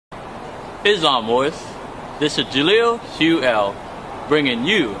Islam Wars. This is Jalil Hugh L. bringing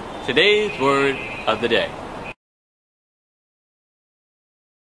you today's word of the day.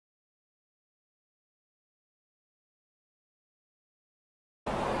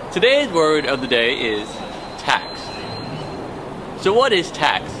 Today's word of the day is tax. So what is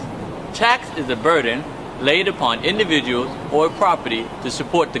tax? Tax is a burden laid upon individuals or property to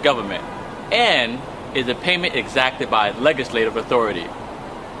support the government, and is a payment exacted by legislative authority.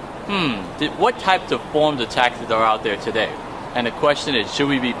 What types of forms of taxes are out there today? And the question is, should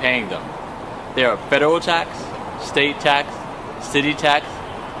we be paying them? There are federal tax, state tax, city tax,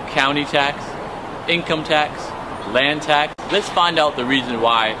 county tax, income tax, land tax. Let's find out the reason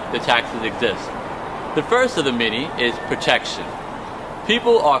why the taxes exist. The first of the many is protection.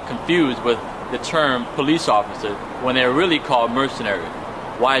 People are confused with the term police officers when they're really called mercenaries.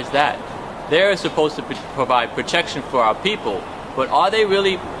 Why is that? They're supposed to provide protection for our people, but are they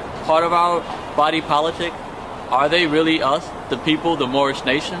really part of our body politic? Are they really us, the people, the Moorish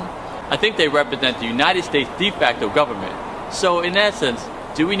nation? I think they represent the United States de facto government. So in essence,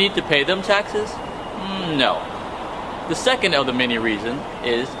 do we need to pay them taxes? No. The second of the many reasons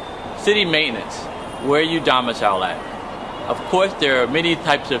is city maintenance, where you domicile at. Of course, there are many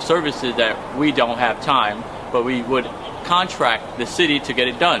types of services that we don't have time, but we would contract the city to get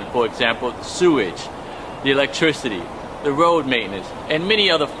it done. For example, sewage, the electricity, the road maintenance, and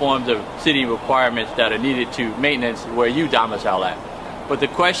many other forms of city requirements that are needed to maintenance where you domicile at. But the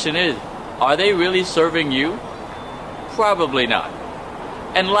question is, are they really serving you? Probably not.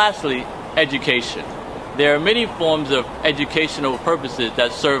 And lastly, education. There are many forms of educational purposes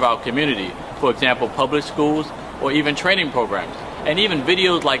that serve our community. For example, public schools, or even training programs, and even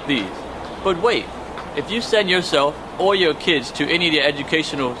videos like these. But wait, if you send yourself or your kids to any of the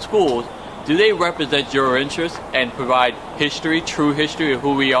educational schools, do they represent your interests and provide history, true history of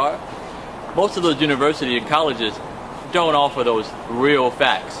who we are? Most of those universities and colleges don't offer those real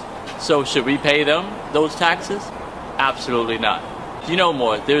facts. So should we pay them those taxes? Absolutely not. You know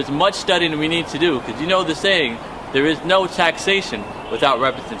more, there's much studying we need to do, because you know the saying, there is no taxation without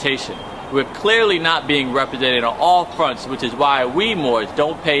representation. We're clearly not being represented on all fronts, which is why we Moors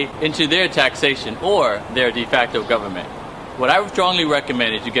don't pay into their taxation or their de facto government. What I would strongly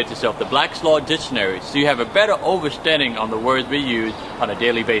recommend is you get yourself the Black's Law Dictionary so you have a better understanding on the words we use on a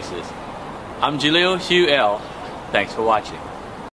daily basis. I'm Jalil Hugh L. Thanks for watching.